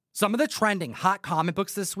Some of the trending hot comic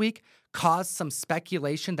books this week caused some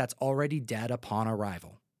speculation that's already dead upon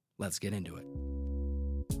arrival. Let's get into it.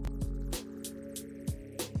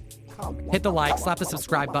 Hit the like, slap the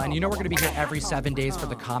subscribe button. You know we're going to be here every 7 days for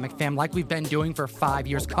the Comic Fam, like we've been doing for 5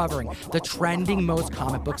 years, covering the trending most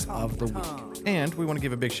comic books of the week. And we want to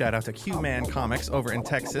give a big shout out to Q-Man Comics over in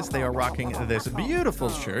Texas. They are rocking this beautiful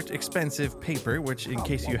shirt, Expensive Paper, which, in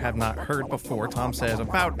case you have not heard before, Tom says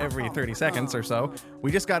about every 30 seconds or so.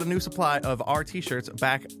 We just got a new supply of our t-shirts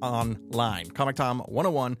back online.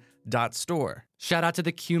 ComicTom101.store. Shout out to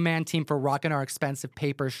the Q-Man team for rocking our Expensive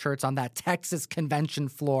Paper shirts on that Texas convention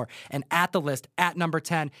floor. And at the list, at number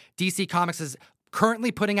 10, DC Comics is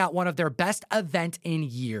currently putting out one of their best event in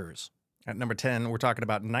years. At number 10, we're talking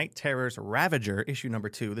about Night Terror's Ravager, issue number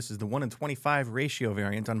 2. This is the 1-in-25 ratio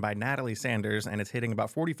variant done by Natalie Sanders, and it's hitting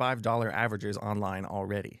about $45 averages online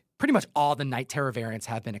already. Pretty much all the Night Terror variants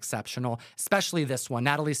have been exceptional, especially this one.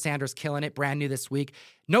 Natalie Sanders killing it, brand new this week.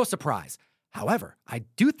 No surprise. However, I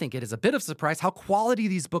do think it is a bit of a surprise how quality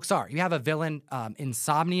these books are. You have a villain,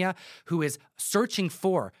 Insomnia, who is searching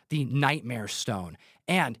for the Nightmare Stone.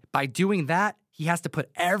 And by doing that, he has to put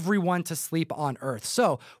everyone to sleep on Earth.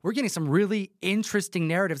 So we're getting some really interesting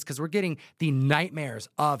narratives because we're getting the nightmares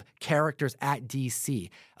of characters at DC.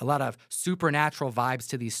 A lot of supernatural vibes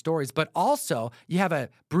to these stories. But also, you have a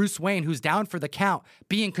Bruce Wayne who's down for the count,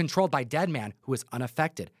 being controlled by Deadman, who is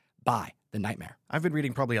unaffected by the nightmare. I've been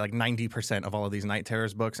reading probably like 90% of all of these Night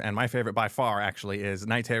Terrors books, and my favorite by far actually is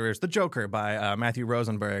Night Terrors The Joker by Matthew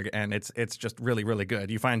Rosenberg, and it's just really, really good.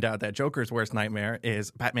 You find out that Joker's worst nightmare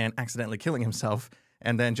is Batman accidentally killing himself,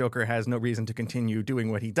 and then Joker has no reason to continue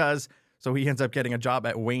doing what he does, so he ends up getting a job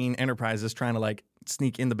at Wayne Enterprises trying to like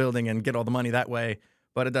sneak in the building and get all the money that way.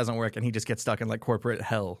 But it doesn't work, and he just gets stuck in like corporate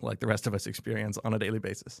hell like the rest of us experience on a daily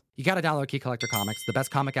basis. You got to download Key Collector Comics, the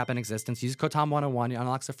best comic app in existence. Use code TOM101. It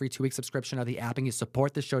unlocks a free 2-week subscription of the app, and you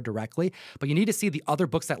support the show directly. But you need to see the other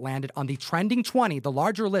books that landed on the Trending 20, the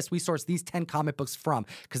larger list we source these 10 comic books from,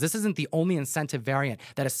 because this isn't the only incentive variant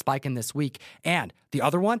that is spiking this week. And the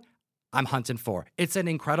other one, I'm hunting for. It's an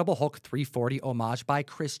Incredible Hulk 340 homage by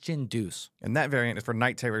Christian Deuce. And that variant is for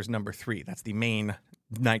Night Terrors number 3. That's the main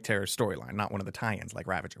Night Terror storyline, not one of the tie-ins like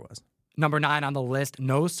Ravager was. Number 9 on the list,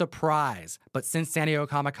 no surprise. But since San Diego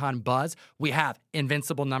Comic-Con buzz, we have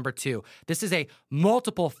Invincible number 2. This is a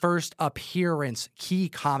multiple first appearance key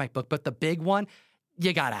comic book, but the big one,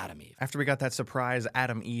 you got Atom Eve. After we got that surprise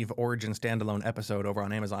Atom Eve origin standalone episode over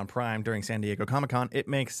on Amazon Prime during San Diego Comic-Con, it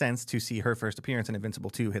makes sense to see her first appearance in Invincible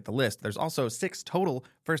 2 hit the list. There's also 6 total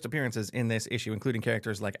first appearances in this issue, including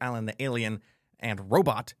characters like Alan the Alien and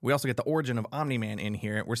Robot. We also get the origin of Omni-Man in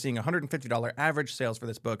here. We're seeing $150 average sales for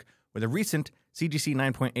this book with a recent CGC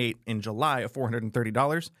 9.8 in July of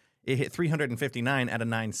 $430. It hit $359 at a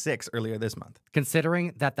 9.6 earlier this month.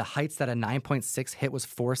 Considering that the heights that a 9.6 hit was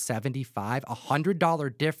 $475,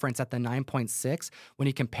 $100 difference at the 9.6, when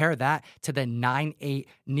you compare that to the 9.8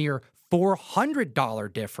 near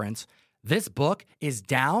 $400 difference, this book is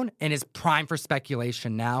down and is prime for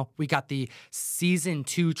speculation now. We got the season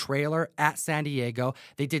 2 trailer at San Diego.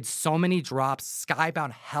 They did so many drops.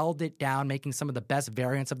 Skybound held it down, making some of the best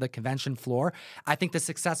variants of the convention floor. I think the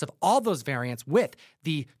success of all those variants with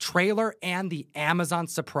the trailer and the Amazon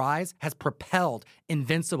surprise has propelled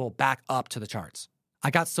Invincible back up to the charts. I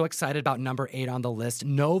got so excited about number 8 on the list.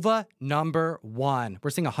 Nova number 1. We're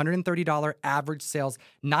seeing $130 average sales,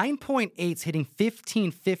 9.8s hitting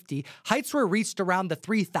 $1,550. Heights were reached around the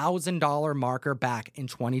 $3,000 marker back in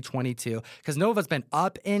 2022 because Nova's been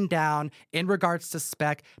up and down in regards to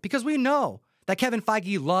spec because we know that Kevin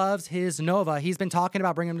Feige loves his Nova. He's been talking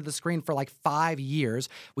about bringing him to the screen for like 5 years.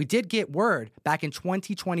 We did get word back in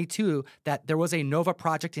 2022 that there was a Nova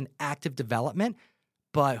project in active development.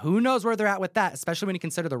 But who knows where they're at with that, especially when you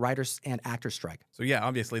consider the writers and actors strike. So yeah,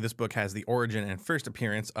 obviously this book has the origin and first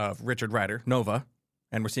appearance of Richard Rider, Nova,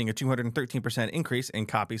 and we're seeing a 213% increase in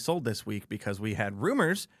copies sold this week because we had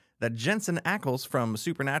rumors that Jensen Ackles from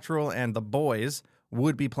Supernatural and The Boys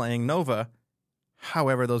would be playing Nova.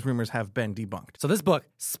 However, those rumors have been debunked. So this book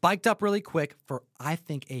spiked up really quick for, I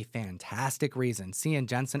think, a fantastic reason. Seeing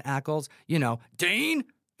Jensen Ackles, Dane,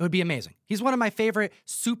 it would be amazing. He's one of my favorite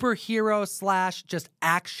superhero / just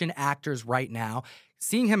action actors right now.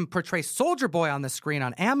 Seeing him portray Soldier Boy on the screen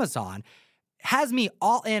on Amazon has me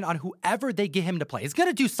all in on whoever they get him to play. He's going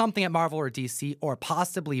to do something at Marvel or DC or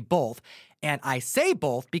possibly both. And I say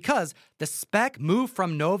both because the spec moved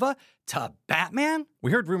from Nova to Batman.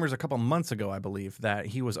 We heard rumors a couple months ago, I believe, that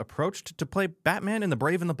he was approached to play Batman in The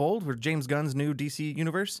Brave and the Bold with James Gunn's new DC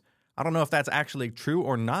universe. I don't know if that's actually true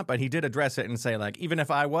or not, but he did address it and say, like, even if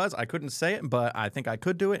I couldn't say it, but I think I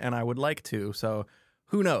could do it and I would like to. So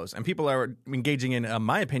Who knows? And people are engaging in,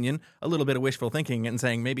 my opinion, a little bit of wishful thinking and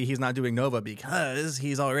saying maybe he's not doing Nova because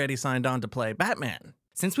he's already signed on to play Batman.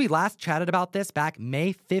 Since we last chatted about this back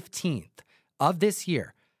May 15th of this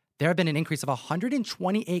year, there have been an increase of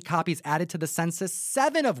 128 copies added to the census,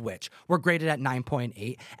 7 of which were graded at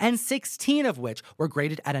 9.8, and 16 of which were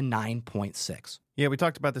graded at a 9.6. Yeah, we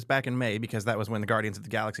talked about this back in May because that was when the Guardians of the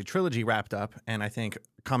Galaxy trilogy wrapped up, and I think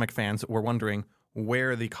comic fans were wondering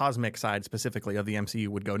where the cosmic side specifically of the MCU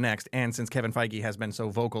would go next. And since Kevin Feige has been so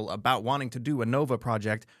vocal about wanting to do a Nova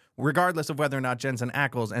project, regardless of whether or not Jensen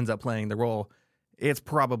Ackles ends up playing the role, it's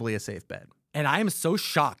probably a safe bet. And I am so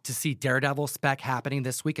shocked to see Daredevil spec happening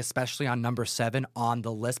this week, especially on number 7 on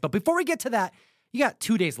the list. But before we get to that, you got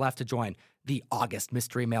 2 days left to join the August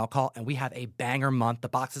Mystery Mail Call, and we have a banger month. The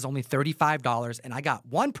box is only $35, and I got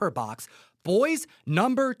 1 per box. Boys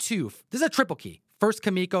number 2. This is a triple key. First,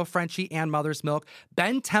 Kamiko, Frenchie, and Mother's Milk.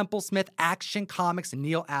 Ben Templesmith, Action Comics,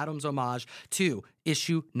 Neil Adams homage to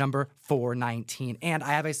issue number 419. And I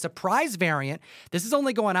have a surprise variant. This is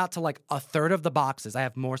only going out to like a third of the boxes. I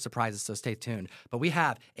have more surprises, so stay tuned. But we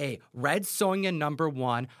have a Red Sonja number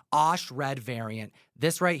 1 Osh Red variant.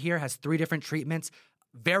 This right here has 3 different treatments.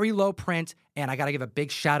 Very low print, and I got to give a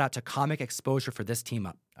big shout out to Comic Exposure for this team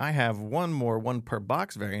up. I have one more 1 per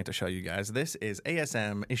box variant to show you guys. This is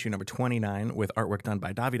ASM issue number 29 with artwork done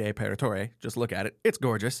by Davide Peratore. Just look at it. It's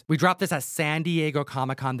gorgeous. We dropped this at San Diego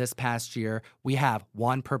Comic-Con this past year. We have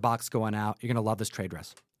 1 per box going out. You're going to love this trade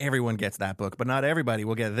dress. Everyone gets that book, but not everybody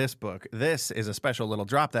will get this book. This is a special little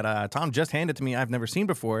drop that Tom just handed to me I've never seen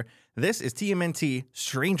before. This is TMNT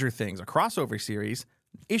Stranger Things, a crossover series.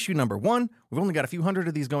 Issue number 1. We've only got a few hundred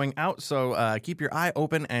of these going out, so keep your eye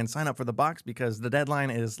open and sign up for the box because the deadline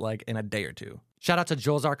is like in a day or 2. Shout out to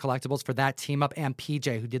Jules Art Collectibles for that team up and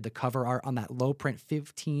PJ who did the cover art on that low print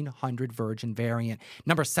 1500 Virgin variant.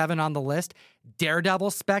 Number 7 on the list,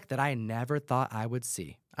 Daredevil spec that I never thought I would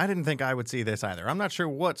see. I didn't think I would see this either. I'm not sure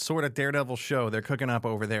what sort of Daredevil show they're cooking up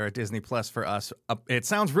over there at Disney Plus for us. It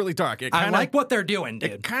sounds really dark. I like what they're doing,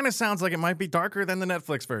 dude. It kind of sounds like it might be darker than the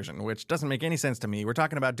Netflix version, which doesn't make any sense to me. We're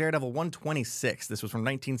talking about Daredevil 126. This was from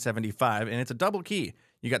 1975, and it's a double key.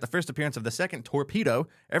 You got the first appearance of the second Torpedo,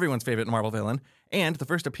 everyone's favorite Marvel villain, and the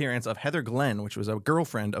first appearance of Heather Glenn, which was a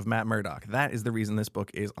girlfriend of Matt Murdock. That is the reason this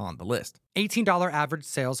book is on the list. $18 average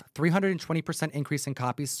sales, 320% increase in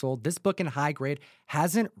copies sold. This book in high grade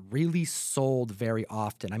hasn't really sold very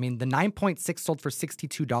often. I mean, the 9.6 sold for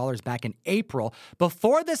 $62 back in April,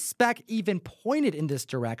 before the spec even pointed in this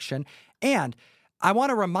direction. And I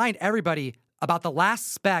want to remind everybody about the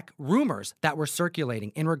last spec rumors that were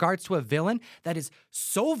circulating in regards to a villain that is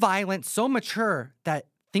so violent, so mature, that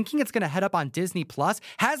thinking it's going to head up on Disney Plus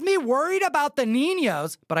has me worried about the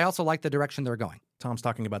Niños, but I also like the direction they're going. Tom's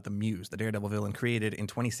talking about the Muse, the Daredevil villain created in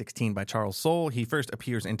 2016 by Charles Soule. He first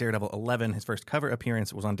appears in Daredevil 11. His first cover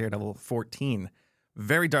appearance was on Daredevil 14.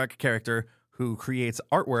 Very dark character who creates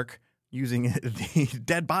artwork using the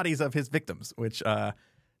dead bodies of his victims, which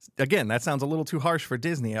again, that sounds a little too harsh for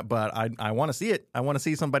Disney, but I want to see it. I want to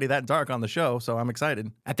see somebody that dark on the show, so I'm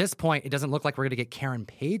excited. At this point, it doesn't look like we're going to get Karen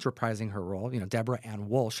Page reprising her role. Deborah Ann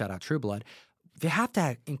Wool, shout out True Blood. They have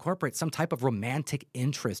to incorporate some type of romantic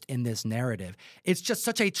interest in this narrative. It's just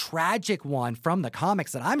such a tragic one from the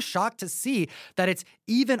comics that I'm shocked to see that it's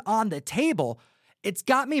even on the table. It's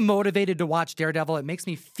got me motivated to watch Daredevil. It makes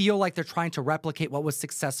me feel like they're trying to replicate what was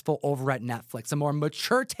successful over at Netflix, a more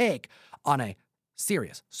mature take on a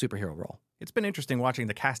serious superhero role. It's been interesting watching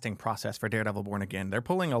the casting process for Daredevil Born Again. They're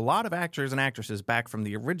pulling a lot of actors and actresses back from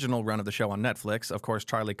the original run of the show on Netflix. Of course,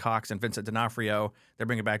 Charlie Cox and Vincent D'Onofrio. They're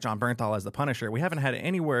bringing back John Bernthal as the Punisher. We haven't had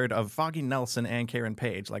any word of Foggy Nelson and Karen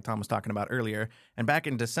Page, like Tom was talking about earlier. And back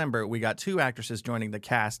in December, we got 2 actresses joining the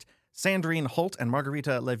cast, Sandrine Holt and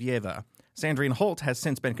Margarita Levieva. Sandrine Holt has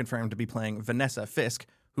since been confirmed to be playing Vanessa Fisk,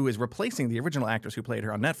 who is replacing the original actress who played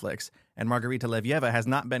her on Netflix, and Margarita Levieva has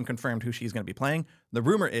not been confirmed who she's going to be playing. The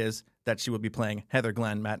rumor is that she will be playing Heather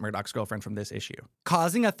Glenn, Matt Murdock's girlfriend from this issue.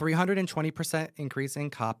 Causing a 320% increase in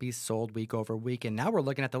copies sold week over week, and now we're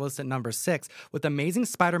looking at the list at number 6 with Amazing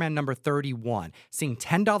Spider-Man number 31, seeing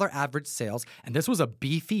 $10 average sales, and this was a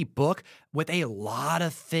beefy book with a lot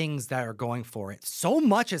of things that are going for it. So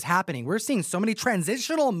much is happening. We're seeing so many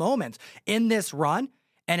transitional moments in this run,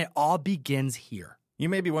 and it all begins here. You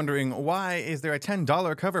may be wondering, why is there a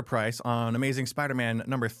 $10 cover price on Amazing Spider-Man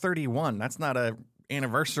number 31? That's not an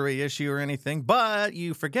anniversary issue or anything, but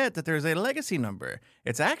you forget that there's a legacy number.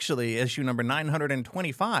 It's actually issue number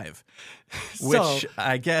 925, which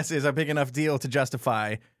I guess is a big enough deal to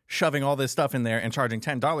justify shoving all this stuff in there and charging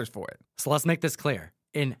 $10 for it. So let's make this clear.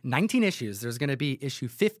 in 19 issues, there's going to be issue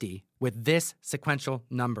 50 with this sequential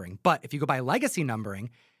numbering. But if you go by legacy numbering,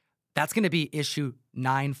 that's going to be issue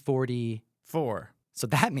 944. So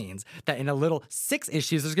that means that in a little 6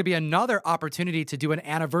 issues, there's going to be another opportunity to do an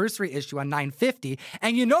anniversary issue on 950.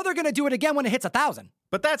 And you know they're going to do it again when it hits 1,000.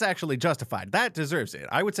 But that's actually justified. That deserves it.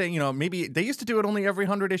 I would say, maybe they used to do it only every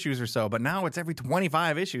 100 issues or so, but now it's every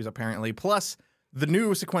 25 issues, apparently. Plus the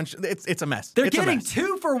new sequential. It's a mess. They're getting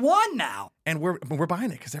 2 for 1 now. And we're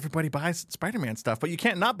buying it because everybody buys Spider-Man stuff. But you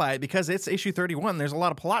can't not buy it because it's issue 31. There's a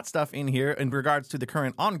lot of plot stuff in here in regards to the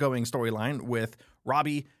current ongoing storyline with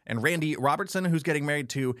Robbie and Randy Robertson, who's getting married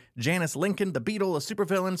to Janice Lincoln, the Beetle, a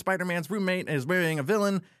supervillain. Spider-Man's roommate is marrying a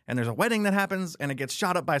villain, and there's a wedding that happens, and it gets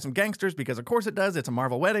shot up by some gangsters because, of course, it does. It's a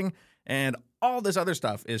Marvel wedding, and all this other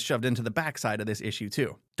stuff is shoved into the backside of this issue,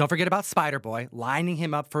 too. Don't forget about Spider-Boy, lining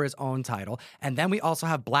him up for his own title. And then we also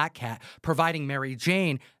have Black Cat providing Mary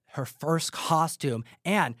Jane her first costume,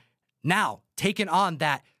 and now taking on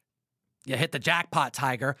that, you hit the jackpot,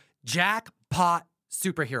 Tiger, jackpot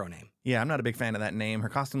superhero name. Yeah, I'm not a big fan of that name. Her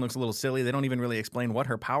costume looks a little silly. They don't even really explain what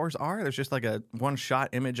her powers are. There's just like a one-shot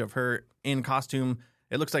image of her in costume.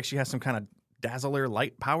 It looks like she has some kind of dazzler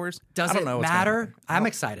light powers. Does it matter? I'm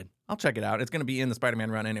excited. I'll check it out. It's going to be in the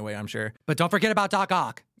Spider-Man run anyway, I'm sure. But don't forget about Doc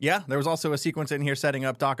Ock. Yeah, there was also a sequence in here setting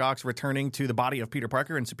up Doc Ock's returning to the body of Peter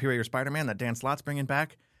Parker in Superior Spider-Man that Dan Slott's bringing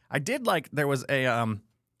back. I did like there was a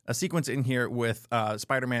sequence in here with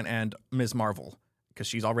Spider-Man and Ms. Marvel, because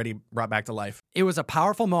she's already brought back to life. It was a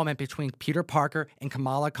powerful moment between Peter Parker and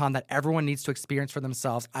Kamala Khan that everyone needs to experience for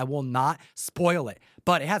themselves. I will not spoil it,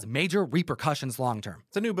 but it has major repercussions long term.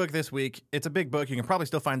 It's a new book this week. It's a big book. You can probably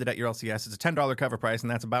still find it at your LCS. It's a $10 cover price,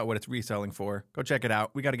 and that's about what it's reselling for. Go check it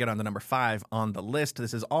out. We got to get on to number 5 on the list.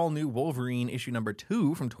 This is All New Wolverine, issue number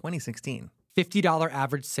 2 from 2016. $50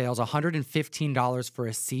 average sales, $115 for a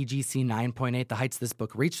CGC 9.8. The heights this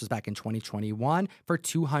book reached was back in 2021 for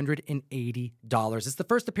 $280. It's the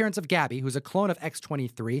first appearance of Gabby, who's a clone of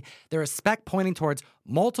X-23. There is spec pointing towards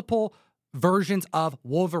multiple versions of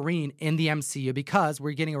Wolverine in the MCU because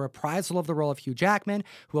we're getting a reprisal of the role of Hugh Jackman,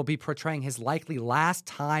 who will be portraying his likely last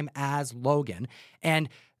time as Logan. And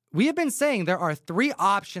we have been saying there are 3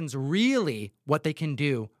 options really what they can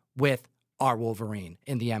do with our Wolverine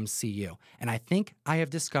in the MCU. And I think I have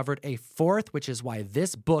discovered a 4th, which is why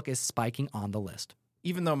this book is spiking on the list.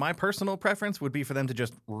 Even though my personal preference would be for them to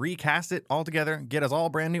just recast it altogether, get us all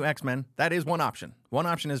brand new X-Men, that is one option. One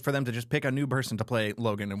option is for them to just pick a new person to play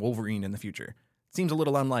Logan and Wolverine in the future. Seems a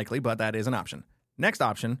little unlikely, but that is an option. Next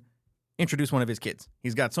option, introduce one of his kids.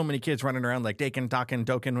 He's got so many kids running around like Daken,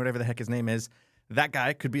 Doken, whatever the heck his name is. That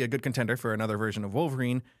guy could be a good contender for another version of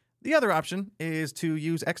Wolverine. The other option is to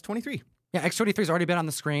use X-23. Yeah, X-23's already been on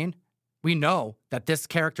the screen. We know that this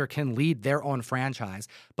character can lead their own franchise.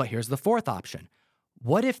 But here's the 4th option.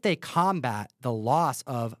 What if they combat the loss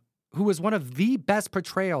of who was one of the best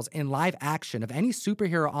portrayals in live action of any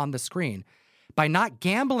superhero on the screen by not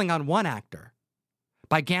gambling on one actor,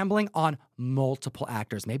 by gambling on multiple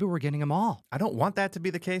actors? Maybe we're getting them all. I don't want that to be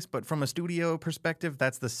the case, but from a studio perspective,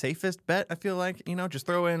 that's the safest bet, I feel like. Just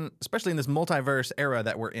throw in, especially in this multiverse era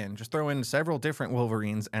that we're in, just throw in several different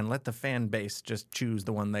Wolverines and let the fan base just choose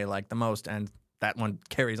the one they like the most, and that one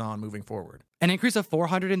carries on moving forward. An increase of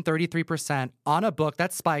 433% on a book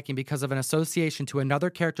that's spiking because of an association to another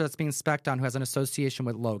character that's being spec'd on who has an association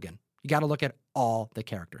with Logan. You got to look at all the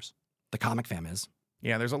characters. The comic fam is.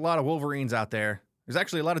 Yeah, there's a lot of Wolverines out there. There's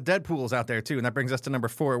actually a lot of Deadpools out there, too, and that brings us to number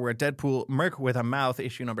 4. We're at Deadpool Merc with a Mouth,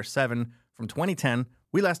 issue number 7 from 2010.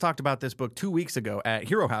 We last talked about this book 2 weeks ago at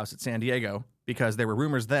Hero House at San Diego because there were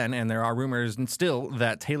rumors then, and there are rumors still,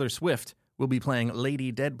 that Taylor Swift will be playing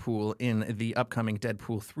Lady Deadpool in the upcoming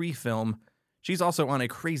Deadpool 3 film. She's also on a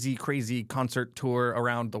crazy, crazy concert tour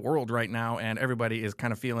around the world right now, and everybody is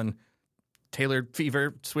kind of feeling Taylor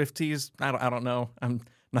fever, Swifties. I don't know. I'm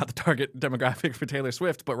not the target demographic for Taylor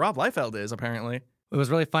Swift, but Rob Liefeld is, apparently. It was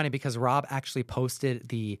really funny because Rob actually posted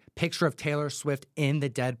the picture of Taylor Swift in the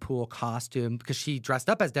Deadpool costume because she dressed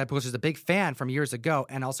up as Deadpool. She's a big fan from years ago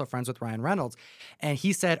and also friends with Ryan Reynolds. And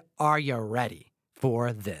he said, "Are you ready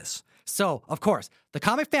for this?" So, of course, the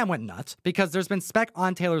comic fan went nuts because there's been spec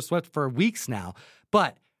on Taylor Swift for weeks now.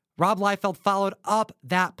 But Rob Liefeld followed up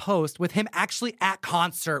that post with him actually at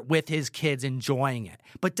concert with his kids enjoying it.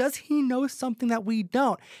 But does he know something that we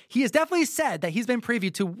don't? He has definitely said that he's been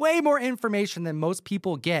privy to way more information than most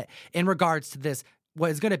people get in regards to this,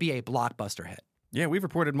 what is going to be a blockbuster hit. Yeah, we've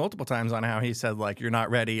reported multiple times on how he said, you're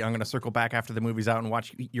not ready. I'm going to circle back after the movie's out and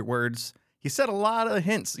watch your words. He said a lot of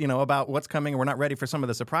hints, about what's coming. We're not ready for some of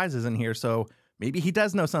the surprises in here. So maybe he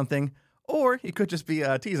does know something. Or he could just be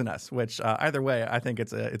teasing us, which either way, I think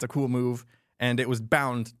it's a cool move. and it was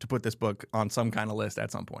bound to put this book on some kind of list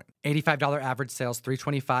at some point. $85 average sales,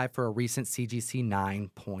 $325 for a recent CGC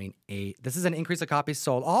 9.8. This is an increase of copies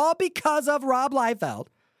sold, all because of Rob Liefeld,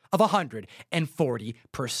 of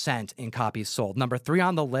 140% in copies sold. Number 3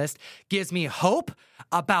 on the list gives me hope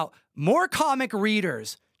about more comic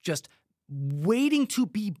readers just waiting to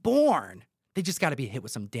be born. They just got to be hit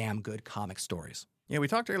with some damn good comic stories. Yeah, we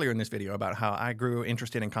talked earlier in this video about how I grew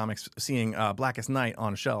interested in comics seeing Blackest Night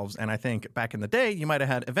on shelves, and I think back in the day, you might have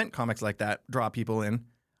had event comics like that draw people in.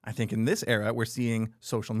 I think in this era, we're seeing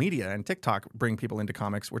social media and TikTok bring people into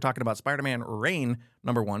comics. We're talking about Spider-Man Reign,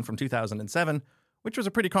 #1 from 2007, which was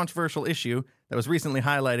a pretty controversial issue that was recently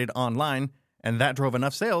highlighted online, and that drove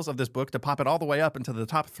enough sales of this book to pop it all the way up into the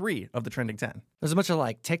top 3 of the trending 10. There's a bunch of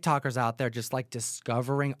TikTokers out there just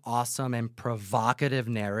discovering awesome and provocative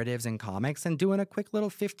narratives in comics and doing a quick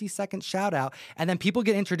little 50-second shout out. And then people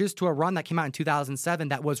get introduced to a run that came out in 2007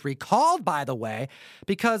 that was recalled, by the way,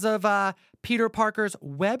 because of Peter Parker's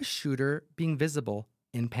web shooter being visible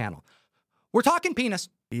in panel. We're talking penis.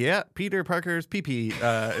 Yeah, Peter Parker's pee-pee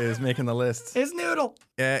is making the list. His noodle.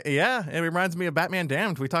 Yeah, it reminds me of Batman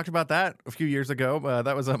Damned. We talked about that a few years ago.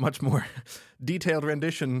 That was a much more detailed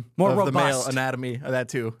rendition of robust. The male anatomy of that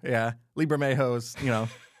too. Yeah, Libra Mayhew's,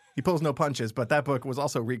 he pulls no punches, but that book was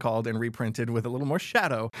also recalled and reprinted with a little more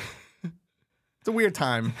shadow. It's a weird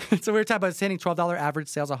time. It's a weird time, but it's hitting $12 average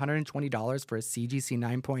sales, $120 for a CGC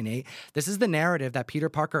 9.8. This is the narrative that Peter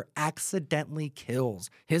Parker accidentally kills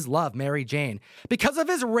his love, Mary Jane, because of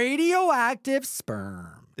his radioactive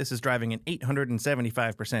sperm. This is driving an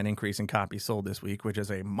 875% increase in copies sold this week, which is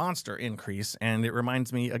a monster increase, and it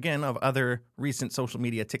reminds me again of other recent social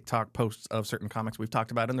media TikTok posts of certain comics we've talked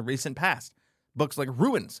about in the recent past. Books like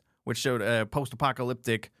Ruins, which showed a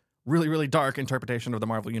post-apocalyptic, really, really dark interpretation of the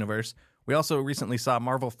Marvel Universe. We also recently saw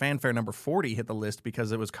Marvel Fanfare number 40 hit the list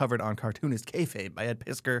because it was covered on Cartoonist Kayfabe by Ed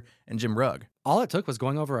Piskor and Jim Rugg. All it took was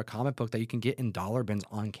going over a comic book that you can get in dollar bins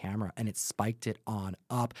on camera, and it spiked it on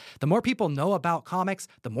up. The more people know about comics,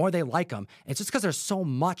 the more they like them. It's just because there's so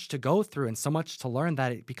much to go through and so much to learn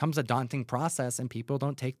that it becomes a daunting process and people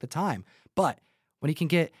don't take the time. But when you can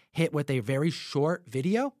get hit with a very short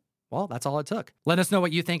video, well, that's all it took. Let us know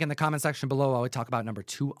what you think in the comment section below while we talk about number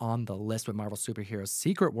 2 on the list with Marvel Superheroes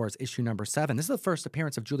Secret Wars issue number 7. This is the first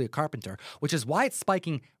appearance of Julia Carpenter, which is why it's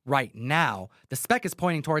spiking right now. The spec is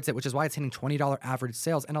pointing towards it, which is why it's hitting $20 average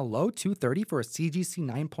sales and a low $230 for a CGC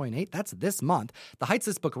 9.8. That's this month. The heights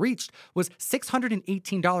this book reached was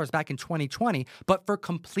 $618 back in 2020, but for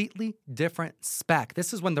completely different spec.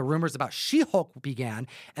 This is when the rumors about She-Hulk began,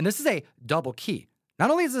 and this is a double key. Not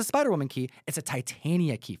only is it a Spider-Woman key, it's a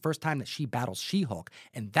Titania key. First time that she battles She-Hulk.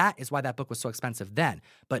 And that is why that book was so expensive then.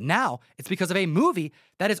 But now it's because of a movie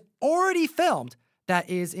that is already filmed that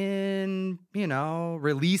is in,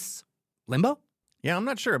 release limbo. Yeah, I'm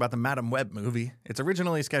not sure about the Madam Web movie. It's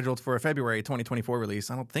originally scheduled for a February 2024 release.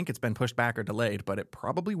 I don't think it's been pushed back or delayed, but it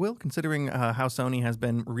probably will, considering how Sony has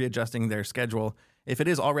been readjusting their schedule. If it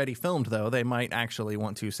is already filmed, though, they might actually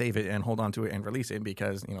want to save it and hold on to it and release it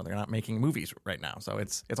because, they're not making movies right now. So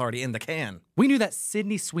it's already in the can. We knew that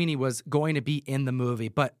Sydney Sweeney was going to be in the movie,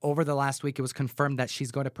 but over the last week, it was confirmed that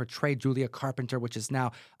she's going to portray Julia Carpenter, which is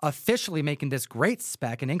now officially making this great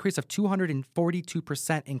spec, an increase of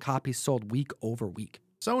 242% in copies sold week over week.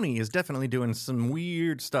 Sony is definitely doing some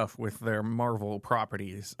weird stuff with their Marvel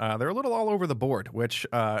properties. They're a little all over the board, which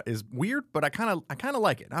is weird, but I kind of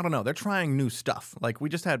like it. I don't know. They're trying new stuff. Like we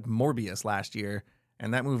just had Morbius last year,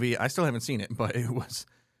 and that movie, I still haven't seen it, but it was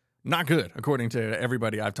not good, according to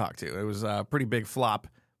everybody I've talked to. It was a pretty big flop.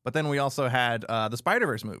 But then we also had the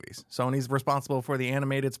Spider-Verse movies. Sony's responsible for the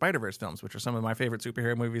animated Spider-Verse films, which are some of my favorite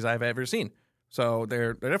superhero movies I've ever seen. So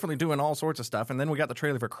they're definitely doing all sorts of stuff. And then we got the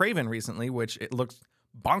trailer for Kraven recently, which it looks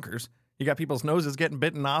bonkers. You got people's noses getting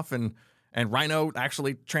bitten off and Rhino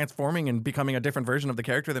actually transforming and becoming a different version of the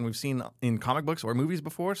character than we've seen in comic books or movies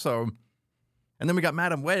before. So, and then we got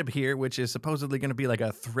Madam Web here, which is supposedly going to be like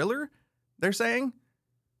a thriller, they're saying.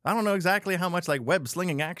 I don't know exactly how much web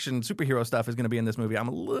slinging action superhero stuff is going to be in this movie. I'm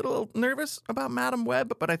a little nervous about Madam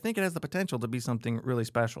Web, but I think it has the potential to be something really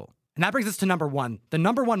special. And that brings us to number 1, the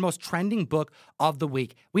number 1 most trending book of the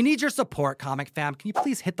week. We need your support, comic fam. Can you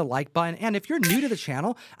please hit the like button? And if you're new to the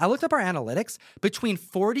channel, I looked up our analytics. Between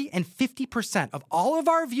 40 and 50% of all of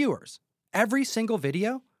our viewers, every single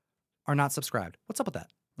video, are not subscribed. What's up with that?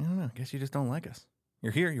 I don't know. I guess you just don't like us.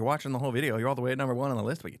 You're here, you're watching the whole video, you're all the way at number 1 on the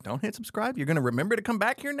list, but you don't hit subscribe? You're going to remember to come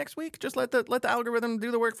back here next week? Just let the algorithm do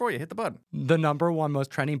the work for you. Hit the button. The number 1 most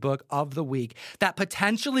trending book of the week that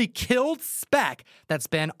potentially killed spec that's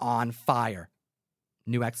been on fire.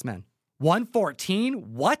 New X-Men.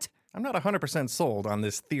 114? What? I'm not 100% sold on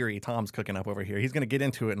this theory Tom's cooking up over here. He's going to get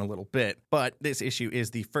into it in a little bit. But this issue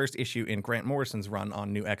is the first issue in Grant Morrison's run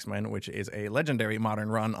on New X-Men, which is a legendary modern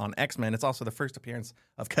run on X-Men. It's also the first appearance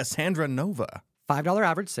of Cassandra Nova. $5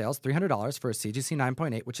 average sales, $300 for a CGC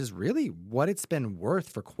 9.8, which is really what it's been worth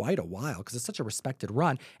for quite a while because it's such a respected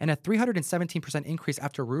run, and a 317% increase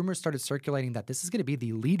after rumors started circulating that this is going to be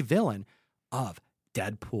the lead villain of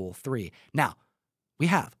Deadpool 3. Now, we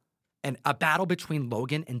have a battle between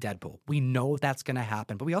Logan and Deadpool. We know that's going to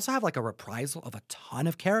happen, but we also have like a reprisal of a ton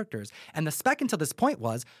of characters. And the spec until this point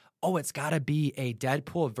was, it's got to be a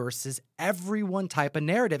Deadpool versus everyone type of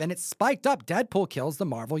narrative. And it spiked up. Deadpool kills the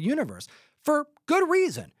Marvel Universe for good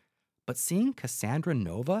reason. But seeing Cassandra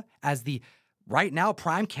Nova as the right now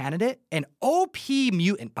prime candidate, an OP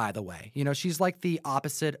mutant, by the way, she's like the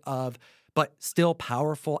opposite of, but still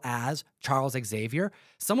powerful as Charles Xavier,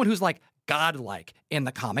 someone who's like godlike in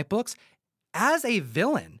the comic books, as a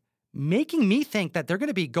villain, making me think that they're going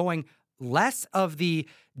to be going less of the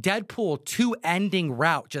Deadpool 2 ending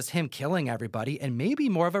route, just him killing everybody, and maybe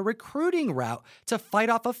more of a recruiting route to fight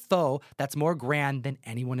off a foe that's more grand than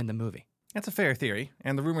anyone in the movie. That's a fair theory,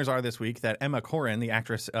 and the rumors are this week that Emma Corrin, the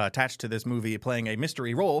actress attached to this movie playing a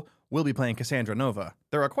mystery role, will be playing Cassandra Nova.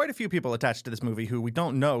 There are quite a few people attached to this movie who we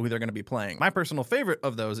don't know who they're going to be playing. My personal favorite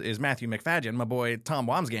of those is Matthew Macfadyen, my boy Tom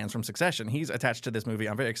Wamsgans from Succession. He's attached to this movie.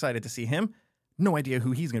 I'm very excited to see him. No idea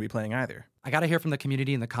who he's going to be playing either. I got to hear from the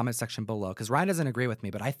community in the comment section below, because Ryan doesn't agree with me,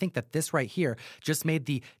 but I think that this right here just made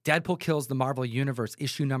the Deadpool Kills the Marvel Universe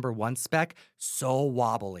issue number 1 spec so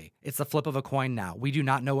wobbly. It's the flip of a coin now. We do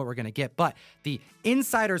not know what we're going to get, but the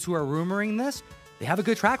insiders who are rumoring this, they have a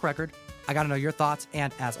good track record. I got to know your thoughts,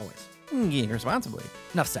 and as always, geek responsibly.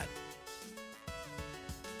 Enough said.